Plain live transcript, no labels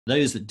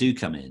Those that do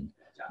come in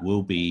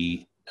will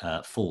be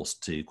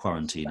forced to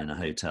quarantine in a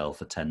hotel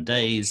for 10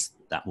 days.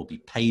 That will be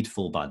paid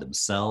for by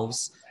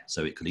themselves.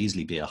 So it could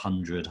easily be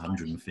 £100,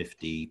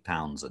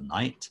 £150 a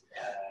night,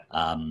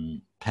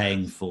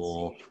 paying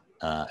for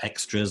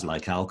extras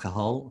like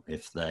alcohol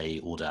if they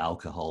order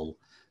alcohol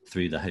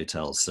through the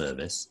hotel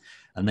service.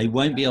 And they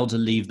won't be able to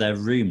leave their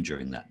room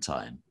during that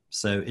time.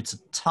 So it's a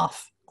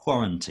tough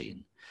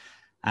quarantine.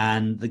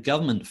 And the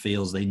government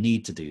feels they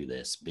need to do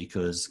this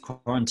because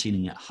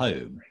quarantining at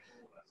home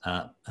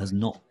has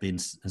not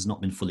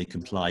been fully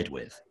complied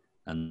with,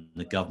 and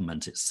the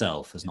government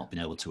itself has not been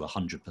able to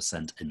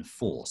 100%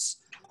 enforce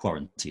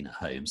quarantine at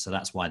home. So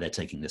that's why they're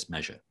taking this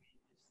measure.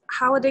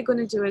 How are they going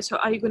to do it? So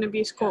are you going to be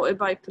escorted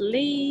by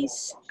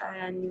police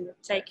and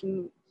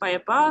taken by a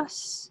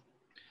bus?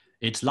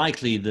 It's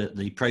likely that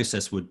the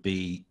process would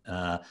be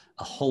a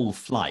whole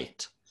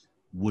flight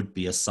would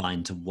be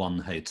assigned to one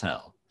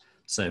hotel.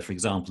 So, for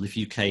example, if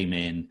you came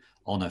in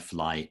on a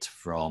flight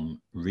from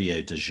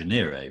Rio de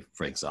Janeiro,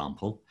 for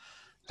example,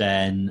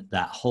 then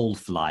that whole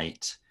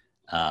flight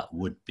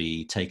would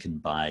be taken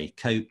by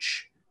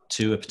coach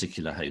to a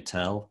particular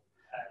hotel.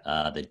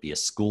 They'd be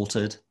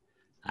escorted,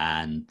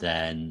 and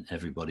then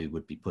everybody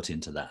would be put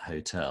into that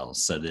hotel.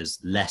 So there's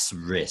less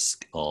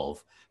risk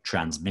of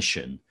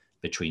transmission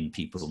between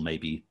people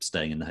maybe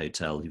staying in the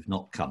hotel who've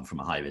not come from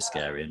a high-risk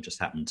area and just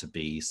happen to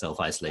be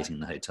self-isolating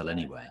in the hotel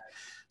anyway.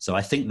 So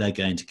I think they're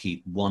going to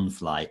keep one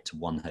flight to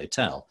one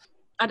hotel.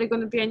 Are there going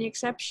to be any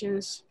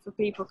exceptions for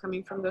people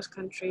coming from those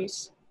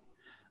countries?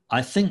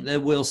 I think there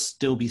will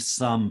still be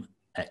some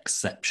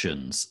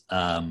exceptions,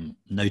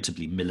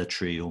 notably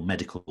military or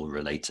medical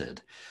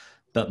related.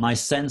 But my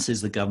sense is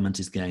the government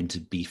is going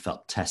to beef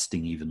up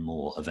testing even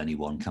more of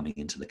anyone coming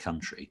into the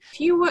country. If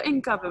you were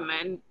in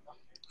government,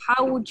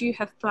 how would you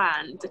have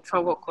planned the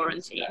travel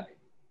quarantine?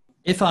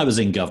 If I was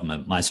in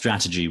government, my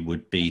strategy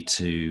would be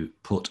to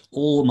put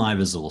all my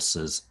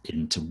resources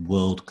into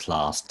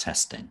world-class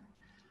testing.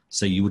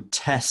 So you would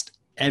test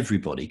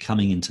everybody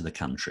coming into the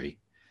country.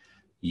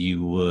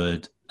 You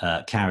would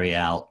carry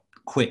out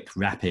quick,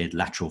 rapid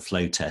lateral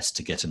flow tests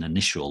to get an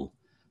initial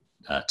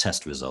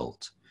test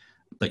result.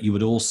 But you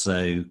would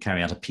also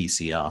carry out a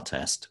PCR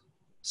test.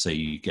 So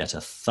you get a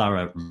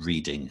thorough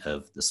reading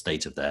of the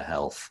state of their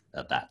health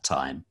at that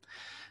time.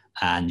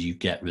 And you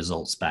get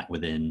results back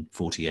within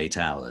 48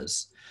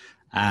 hours.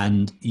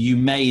 And you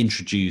may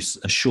introduce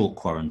a short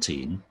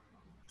quarantine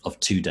of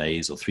 2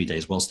 days or 3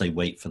 days whilst they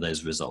wait for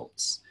those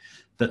results.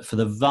 But for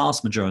the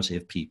vast majority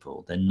of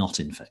people, they're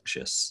not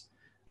infectious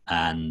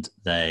and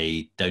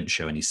they don't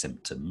show any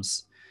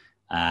symptoms.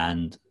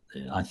 And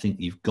I think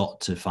you've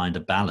got to find a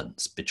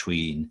balance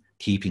between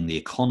keeping the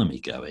economy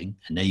going,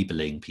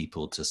 enabling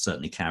people to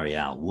certainly carry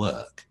out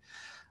work,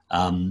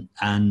 and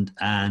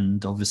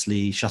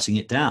obviously shutting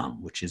it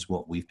down, which is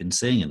what we've been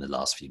seeing in the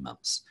last few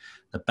months.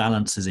 The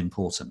balance is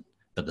important,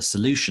 but the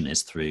solution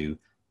is through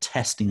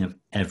testing of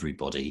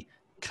everybody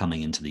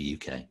coming into the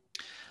UK.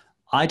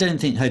 I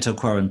don't think hotel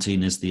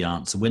quarantine is the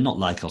answer. We're not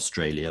like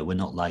Australia. We're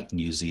not like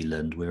New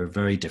Zealand. We're a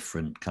very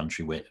different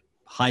country. We're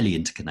highly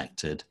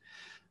interconnected.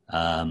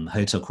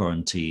 Hotel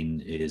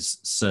quarantine is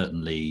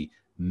certainly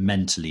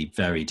mentally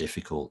very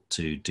difficult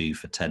to do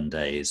for 10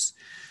 days.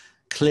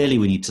 Clearly,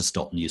 we need to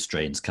stop new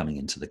strains coming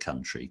into the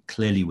country.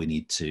 Clearly, we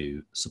need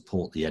to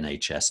support the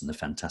NHS and the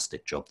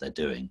fantastic job they're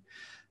doing.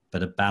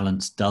 But a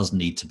balance does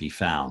need to be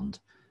found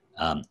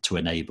to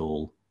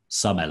enable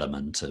some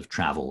element of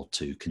travel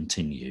to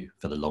continue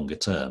for the longer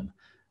term.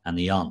 And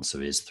the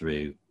answer is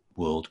through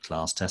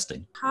world-class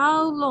testing.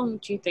 How long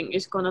do you think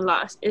it's going to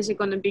last? Is it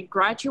going to be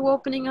gradual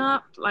opening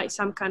up, like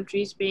some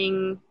countries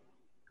being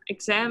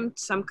exempt,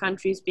 some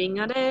countries being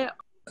added?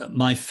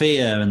 My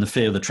fear and the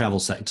fear of the travel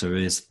sector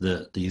is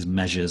that these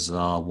measures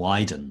are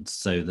widened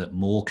so that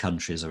more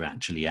countries are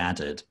actually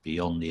added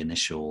beyond the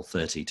initial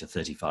 30 to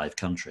 35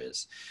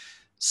 countries,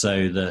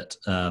 so that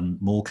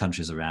more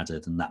countries are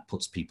added and that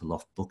puts people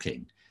off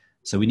booking.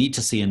 So we need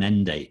to see an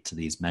end date to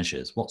these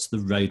measures. What's the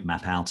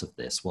roadmap out of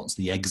this? What's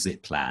the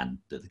exit plan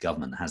that the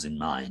government has in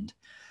mind?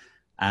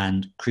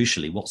 And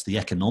crucially, what's the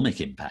economic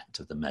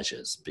impact of the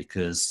measures?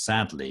 Because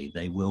sadly,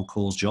 they will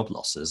cause job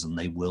losses and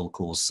they will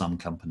cause some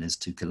companies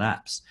to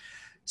collapse.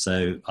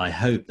 So I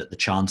hope that the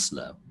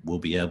Chancellor will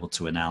be able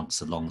to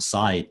announce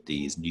alongside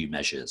these new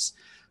measures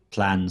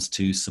plans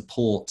to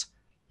support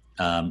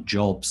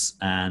jobs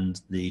and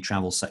the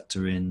travel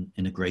sector in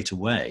a greater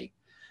way.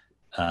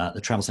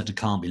 The travel sector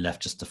can't be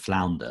left just to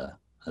flounder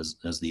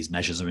as these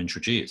measures are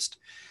introduced.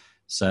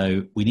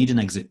 So we need an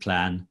exit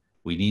plan.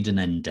 We need an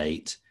end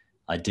date.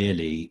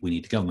 Ideally, we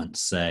need the government to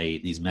say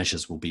these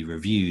measures will be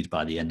reviewed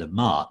by the end of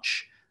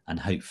March and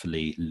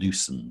hopefully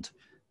loosened.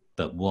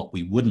 But what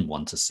we wouldn't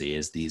want to see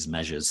is these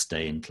measures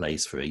stay in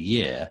place for a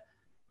year,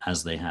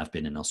 as they have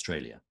been in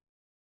Australia.